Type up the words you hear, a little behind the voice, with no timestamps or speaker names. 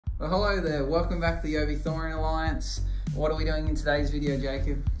Well, hello there. Welcome back to the Obi-Thorin Alliance. What are we doing in today's video,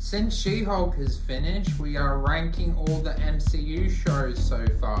 Jacob? Since She-Hulk is finished, we are ranking all the MCU shows so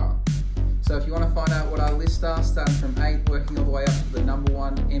far. So if you want to find out what our list are, starting from 8, working all the way up to the number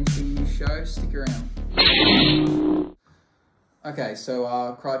 1 MCU show, stick around. Okay, so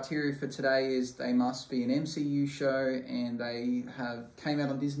our criteria for today is they must be an MCU show and they came out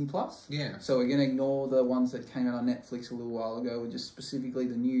on Disney+. Yeah. So we're going to ignore the ones that came out on Netflix a little while ago, just specifically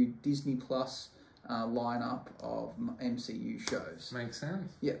the new Disney+ lineup of MCU shows. Makes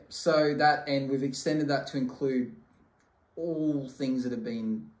sense. Yeah, so that, and we've extended that to include all things that have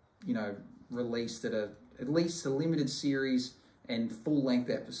been, released that are at least a limited series and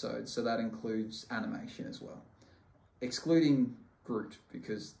full-length episodes. So that includes animation as well, excluding Groot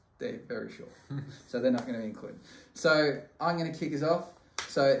because they're very short. So they're not going to be included. So I'm going to kick us off.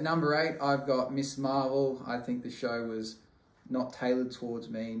 So at number 8, I've got Miss Marvel. I think the show was not tailored towards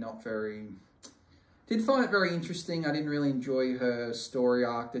me, did find it very interesting. I didn't really enjoy her story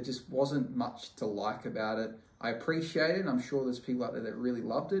arc. There just wasn't much to like about it. I appreciate it. I'm sure there's people out there that really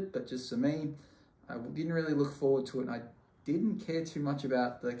loved it, but just for me, I didn't really look forward to it, and I didn't care too much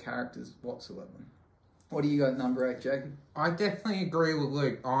about the characters whatsoever. What do you got at number 8, Jacob? I definitely agree with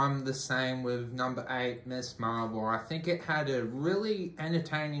Luke. I'm the same with number 8, Miss Marvel. I think it had a really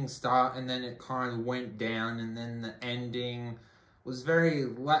entertaining start, and then it kind of went down, and then the ending was very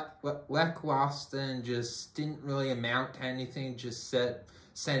lackluster and just didn't really amount to anything, just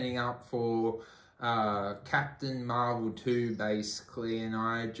setting up for Captain Marvel 2, basically, and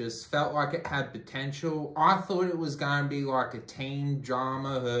I just felt like it had potential. I thought it was going to be like a teen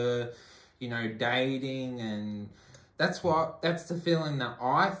drama, her, dating, and that's the feeling that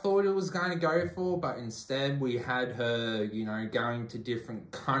I thought it was going to go for, but instead we had her, going to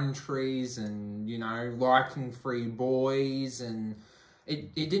different countries and, liking free boys, and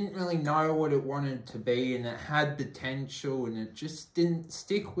it didn't really know what it wanted to be, and it had potential, and it just didn't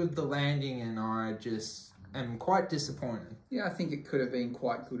stick with the landing, and I just am quite disappointed. Yeah, I think it could have been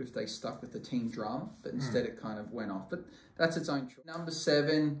quite good if they stuck with the teen drama, but instead it kind of went off. But that's its own choice. Number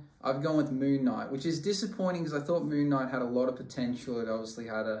 7, I've gone with Moon Knight, which is disappointing because I thought Moon Knight had a lot of potential. It obviously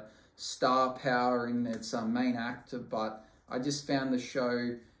had a star power in its main actor, but I just found the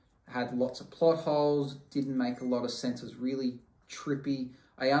show had lots of plot holes, didn't make a lot of sense, it was really trippy.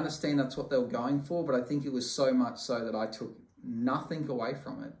 I understand that's what they were going for, but I think it was so much so that I took nothing away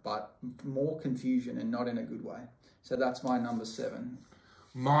from it, but more confusion and not in a good way. So that's my number 7.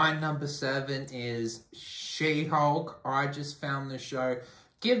 My number 7 is She-Hulk. I just found the show,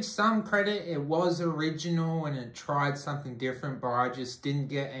 give some credit, it was original and it tried something different, but I just didn't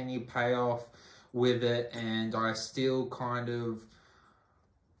get any payoff with it, and I still kind of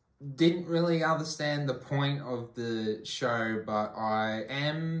didn't really understand the point of the show, but I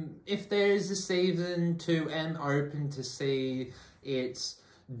am, if there is a season 2, am open to see it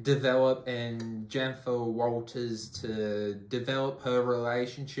develop and Jennifer Walters to develop her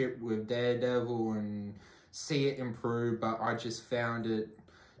relationship with Daredevil and see it improve, but I just found it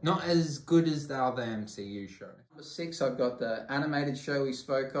not as good as the other MCU show. Number 6, I've got the animated show we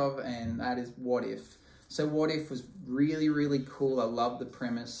spoke of, and that is What If. So What If was really, really cool. I loved the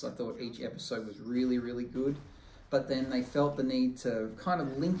premise. I thought each episode was really, really good. But then they felt the need to kind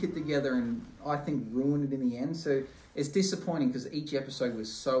of link it together and I think ruin it in the end. So it's disappointing because each episode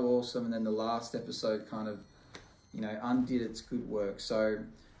was so awesome, and then the last episode kind of, undid its good work. So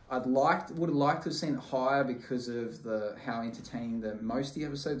would have liked to have seen it higher because of how entertaining most of the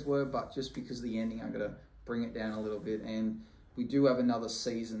episodes were, but just because of the ending, I'm going to bring it down a little bit. And we do have another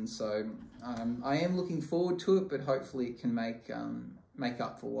season, so I am looking forward to it, but hopefully it can make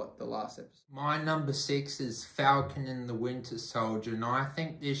up for what the last episode. My number 6 is Falcon and the Winter Soldier, and I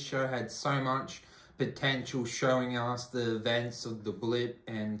think this show had so much potential, showing us the events of the blip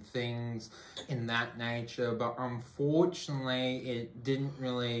and things in that nature, but unfortunately it didn't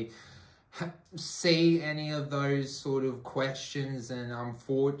really see any of those sort of questions, and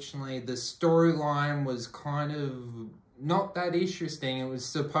unfortunately the storyline was kind of not that interesting. It was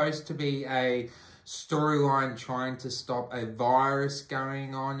supposed to be a storyline trying to stop a virus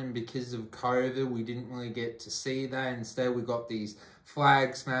going on, and because of COVID, we didn't really get to see that. Instead, we got these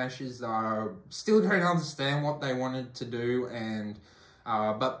flag smashes that I still don't understand what they wanted to do, and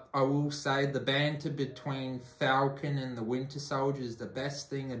but I will say the banter between Falcon and the Winter Soldier is the best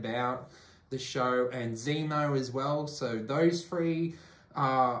thing about the show, and Zemo as well. So those three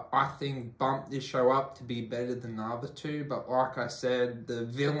I think bumped this show up to be better than the other two, but like I said, the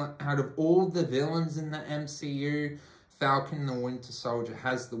villain, out of all the villains in the MCU, Falcon and the Winter Soldier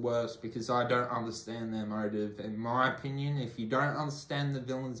has the worst because I don't understand their motive. In my opinion, if you don't understand the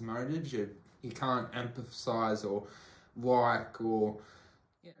villain's motives, you can't empathize or like or...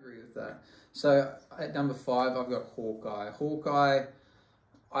 Yeah, I agree with that. So at number 5, I've got Hawkeye. Hawkeye,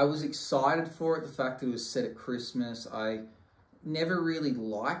 I was excited for it, the fact that it was set at Christmas. I never really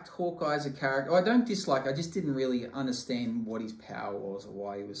liked Hawkeye as a character. I don't dislike, I just didn't really understand what his power was or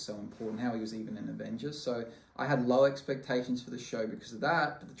why he was so important, how he was even an Avenger. So I had low expectations for the show because of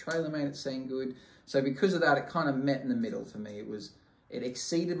that, but the trailer made it seem good. So because of that, it kind of met in the middle for me. It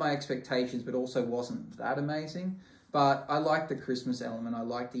exceeded my expectations, but also wasn't that amazing. But I liked the Christmas element. I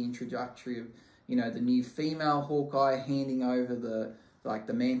liked the introductory of, the new female Hawkeye handing over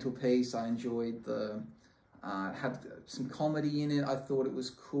the mantelpiece. I enjoyed had some comedy in it. I thought it was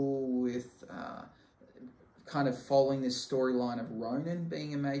cool with kind of following this storyline of Ronin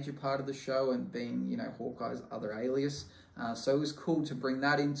being a major part of the show and being, Hawkeye's other alias. So it was cool to bring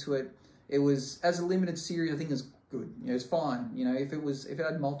that into it. It was, as a limited series, I think it was good. It's fine. If it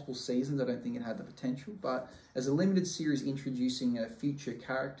had multiple seasons, I don't think it had the potential. But as a limited series introducing a future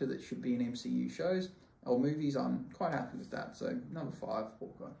character that should be in MCU shows or movies, I'm quite happy with that. So number 5,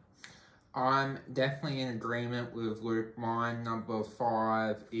 Hawkeye. I'm definitely in agreement with Luke. My number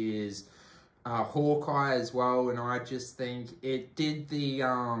 5 is Hawkeye as well, and I just think it did the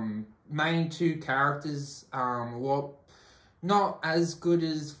main 2 characters not as good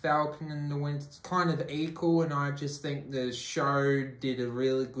as Falcon and the Winter. It's kind of equal, and I just think the show did a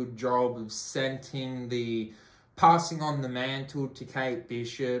really good job of passing on the mantle to Kate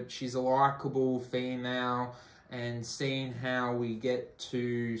Bishop. She's a likeable female, and seeing how we get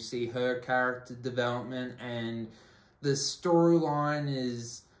to see her character development, and the storyline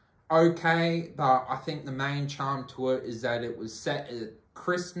is okay, but I think the main charm to it is that it was set at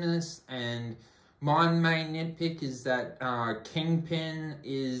Christmas, and my main nitpick is that Kingpin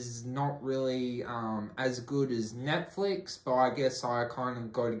is not really as good as Netflix, but I guess I kind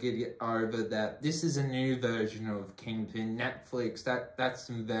of got to get it over that this is a new version of Kingpin. Netflix, that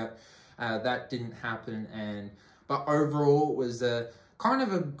didn't happen, but overall it was a kind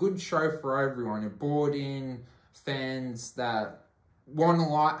of a good show for everyone. It brought in fans that want a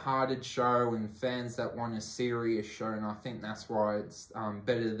light-hearted show and fans that want a serious show, and I think that's why it's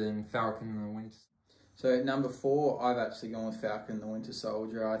better than Falcon and the Winter. So at number 4, I've actually gone with Falcon and the Winter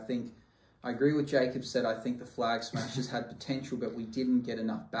Soldier. I agree with Jacob said. I think the Flag Smashers had potential, but we didn't get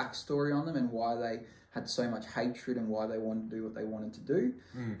enough backstory on them and why they had so much hatred and why they wanted to do what they wanted to do.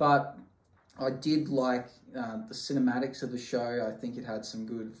 But I did like the cinematics of the show. I think it had some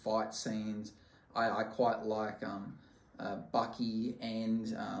good fight scenes. I quite like Bucky and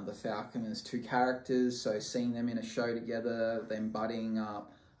the Falcon as 2 characters. So seeing them in a show together, them buddying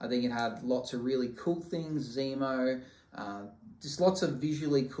up, I think it had lots of really cool things. Zemo, just lots of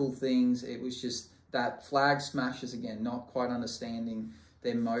visually cool things. It was just that Flag Smashers, again, not quite understanding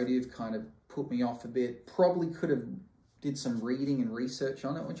their motive, kind of put me off a bit. Probably could have did some reading and research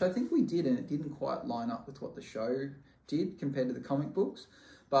on it, which I think we did, and it didn't quite line up with what the show did compared to the comic books.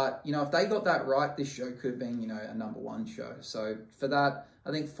 But, if they got that right, this show could have been, a number 1 show. So for that,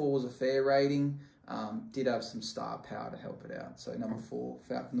 I think 4 was a fair rating. Did have some star power to help it out. So number 4,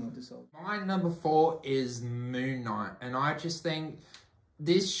 Falcon and the Winter Soldier. My number 4 is Moon Knight, and I just think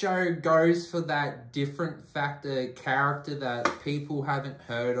this show goes for that different factor character that people haven't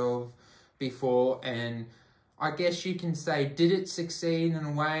heard of before, and I guess you can say, did it succeed in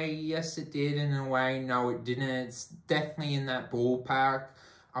a way? Yes, it did. In a way, no, it didn't. It's definitely in that ballpark.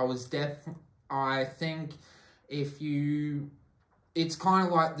 I think it's kind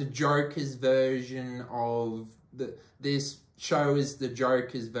of like the Joker's version of this show is the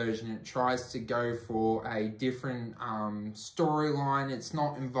Joker's version. It tries to go for a different storyline. It's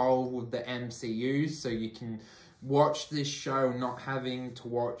not involved with the MCU, so you can watch this show not having to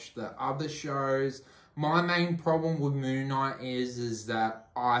watch the other shows. My main problem with Moon Knight is that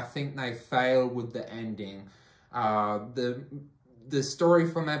I think they failed with the ending. The story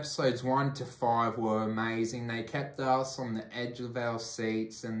from episodes 1 to 5 were amazing. They kept us on the edge of our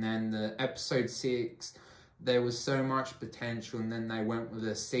seats, and then the episode 6, there was so much potential, and then they went with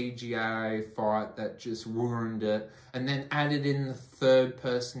a CGI fight that just ruined it, and then added in the 3rd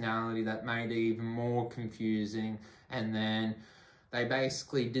personality that made it even more confusing, and then they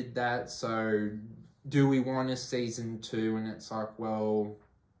basically did that. So do we want a season 2? And it's like, well,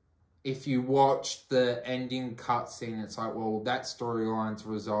 if you watch the ending cutscene, it's like, well, that storyline's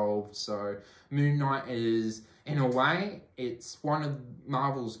resolved. So Moon Knight is, in a way, it's one of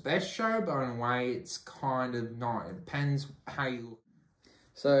Marvel's best show, but in a way, it's kind of not. It depends how you look.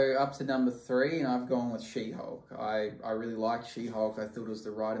 So up to number 3, and I've gone with She-Hulk. I really liked She-Hulk. I thought it was the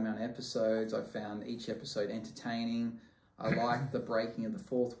right amount of episodes. I found each episode entertaining. I liked the breaking of the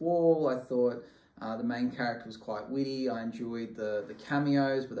fourth wall. I thought the main character was quite witty. I enjoyed the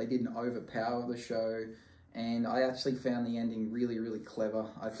cameos, but they didn't overpower the show. And I actually found the ending really, really clever.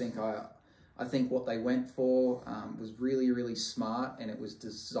 I think what they went for was really, really smart, and it was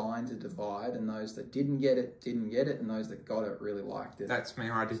designed to divide, and those that didn't get it, and those that got it really liked it. That's me,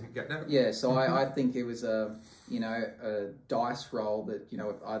 I didn't get that. Yeah, so I think it was a dice roll that,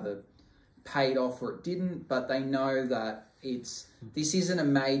 it either paid off or it didn't, but they know that this isn't a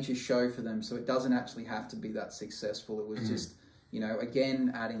major show for them, so it doesn't actually have to be that successful. It was just,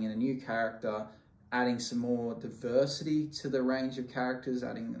 again, adding in a new character, adding some more diversity to the range of characters,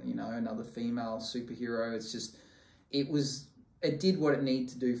 adding, another female superhero. It did what it needed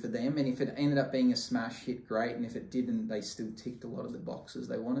to do for them, and if it ended up being a smash hit, great, and if it didn't, they still ticked a lot of the boxes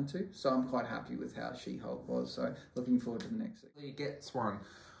they wanted to. So I'm quite happy with how She-Hulk was, so looking forward to the next season. He gets one.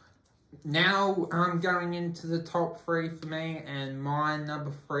 Now I'm going into the top 3 for me, and my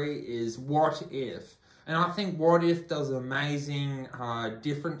number 3 is What If. And I think What If does amazing,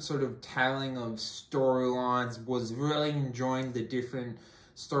 different sort of telling of storylines, was really enjoying the different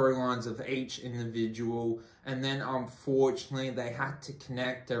storylines of each individual. And then unfortunately they had to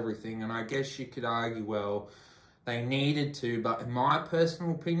connect everything. And I guess you could argue, well, they needed to. But in my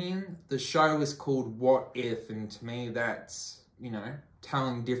personal opinion, the show is called What If. And to me, that's,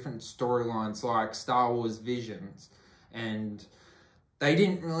 telling different storylines like Star Wars Visions. And they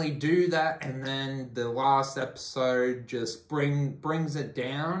didn't really do that, and then the last episode just brings it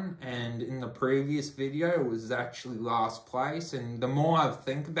down, and in the previous video it was actually last place. And the more I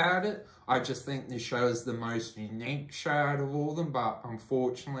think about it, I just think this show is the most unique show out of all of them, but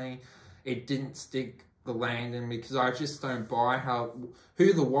unfortunately it didn't stick the landing because I just don't buy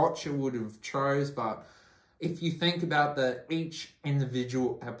who the watcher would have chose. But if you think about each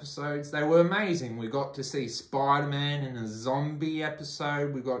individual episodes, they were amazing. We got to see Spider-Man in a zombie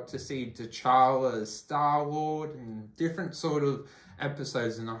episode. We got to see T'Challa as Star-Lord and different sort of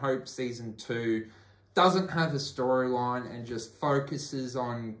episodes. And I hope season 2 doesn't have a storyline and just focuses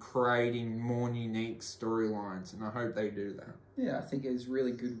on creating more unique storylines. And I hope they do that. Yeah, I think it's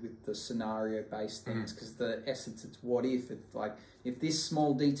really good with the scenario-based things because the essence, it's what if. It's like, if this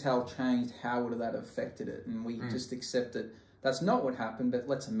small detail changed, how would that have affected it? And we just accepted that's not what happened, but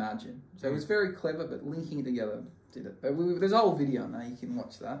let's imagine. So it was very clever, but linking it together did it. But there's a whole video on there, you can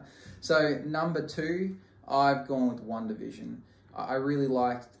watch that. So number 2, I've gone with WandaVision. I really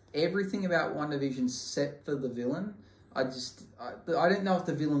liked everything about WandaVision except for the villain. I didn't know if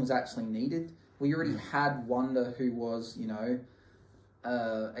the villain was actually needed. We already had Wanda, who was,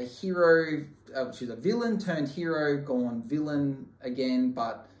 a hero. She's a villain turned hero, gone villain again,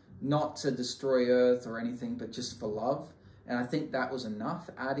 but not to destroy Earth or anything, but just for love. And I think that was enough.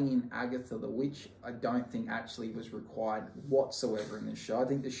 Adding in Agatha the Witch, I don't think actually was required whatsoever in this show. I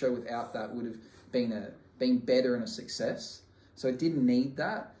think the show without that would have been better and a success. So it didn't need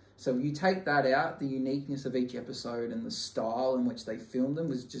that. So you take that out, the uniqueness of each episode and the style in which they filmed them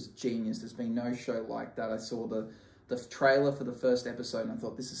was just genius. There's been no show like that. I saw the trailer for the first episode and I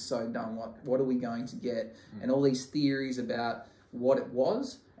thought, this is so done. What are we going to get? And all these theories about what it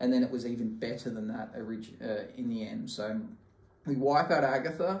was, and then it was even better than that in the end. So we wipe out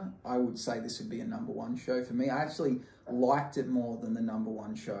Agatha, I would say this would be a number 1 show for me. I actually liked it more than the number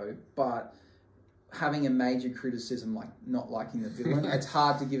 1 show, but having a major criticism like not liking the villain, it's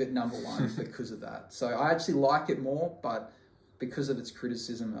hard to give it number 1 because of that. So I actually like it more, but because of its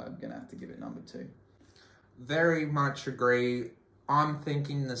criticism, I'm going to have to give it number 2. Very much agree. I'm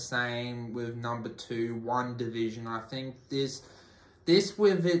thinking the same with number 2, WandaVision. I think this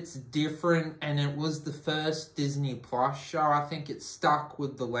with its different, and it was the first Disney Plus show. I think it stuck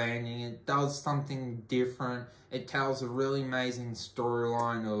with the landing. It does something different. It tells a really amazing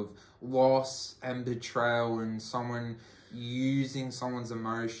storyline of loss and betrayal and someone using someone's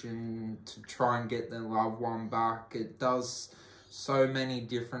emotion to try and get their loved one back. It does so many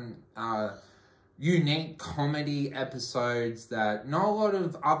different unique comedy episodes that not a lot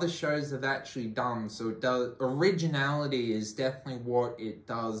of other shows have actually done. So it does, originality is definitely what it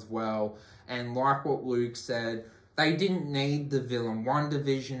does well. And like what Luke said, they didn't need the villain.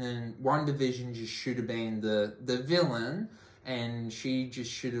 WandaVision just should have been the villain, and she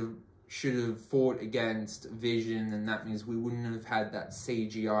just should have fought against Vision, and that means we wouldn't have had that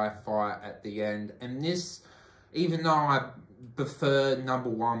CGI fight at the end. And this, even though I prefer number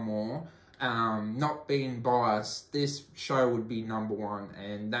 1 more, not being biased, this show would be number 1,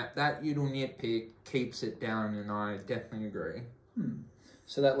 and that little nitpick keeps it down, and I definitely agree.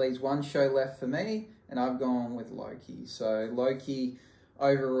 So that leaves one show left for me, and I've gone with Loki. So Loki,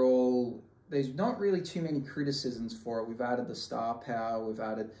 overall, there's not really too many criticisms for it. We've added the star power, we've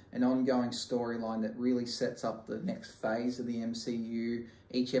added an ongoing storyline that really sets up the next phase of the MCU.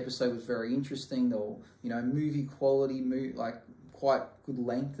 Each episode was very interesting. They're all, movie quality, like quite good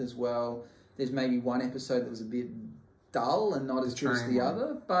length as well. There's maybe one episode that was a bit dull and not as good as the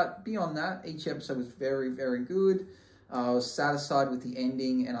other, but beyond that, each episode was very, very good. I was satisfied with the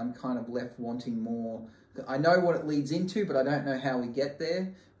ending, and I'm kind of left wanting more. I know what it leads into, but I don't know how we get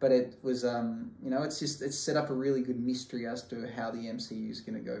there. But it was, it's set up a really good mystery as to how the MCU is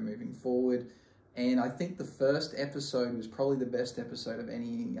going to go moving forward. And I think the first episode was probably the best episode of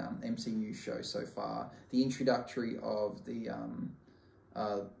any MCU show so far. The introductory of the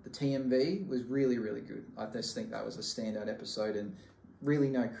TMV was really, really good. I just think that was a standout episode, and really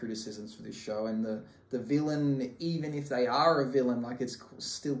no criticisms for this show. And the villain, even if they are a villain, like it's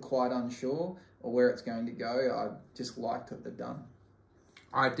still quite unsure or where it's going to go. I just liked what they've done.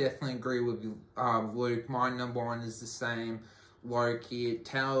 I definitely agree with you, Luke. My number one is the same. Loki. It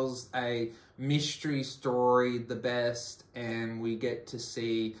tells a mystery story the best, and we get to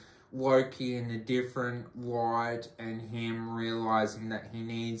see Loki in a different light, and him realizing that he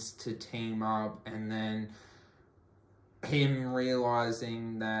needs to team up, and then him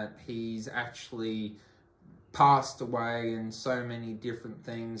realizing that he's actually passed away, and so many different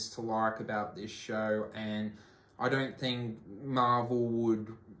things to like about this show. And I don't think Marvel would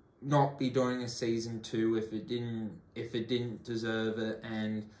not be doing a season 2 if it didn't deserve it,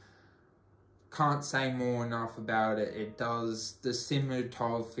 and can't say more enough about it. It does the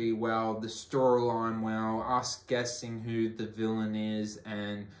cinematography well, the storyline well, us guessing who the villain is,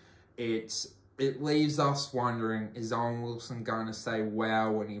 and it leaves us wondering, is Owen Wilson going to say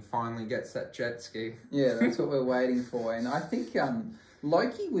wow when he finally gets that jet ski? Yeah, that's what we're waiting for. And I think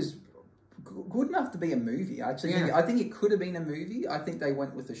Loki was good enough to be a movie. I think it could have been a movie. I think they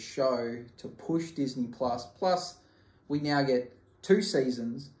went with a show to push Disney Plus. Plus, we now get 2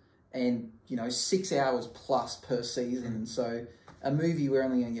 seasons and 6 hours plus per season. So a movie, we're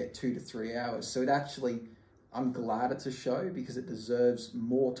only going to get 2 to 3 hours. So it actually, I'm glad it's a show because it deserves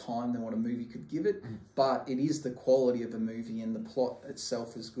more time than what a movie could give it. But it is the quality of a movie, and the plot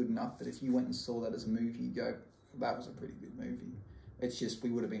itself is good enough that if you went and saw that as a movie, you go, that was a pretty good movie. It's just we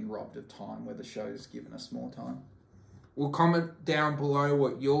would have been robbed of time where the show's given us more time. Well, comment down below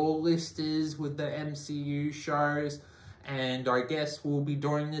what your list is with the MCU shows. And I guess we'll be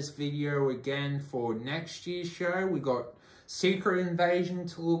doing this video again for next year's show. We got Secret Invasion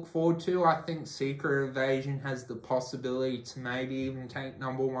to look forward to. I think Secret Invasion has the possibility to maybe even take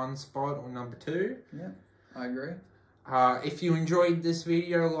 #1 spot or #2. Yeah, I agree. If you enjoyed this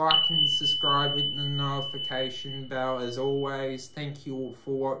video, like and subscribe, hit the notification bell. As always, thank you all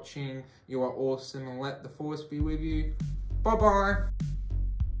for watching. You are awesome, and let the force be with you. Bye-bye.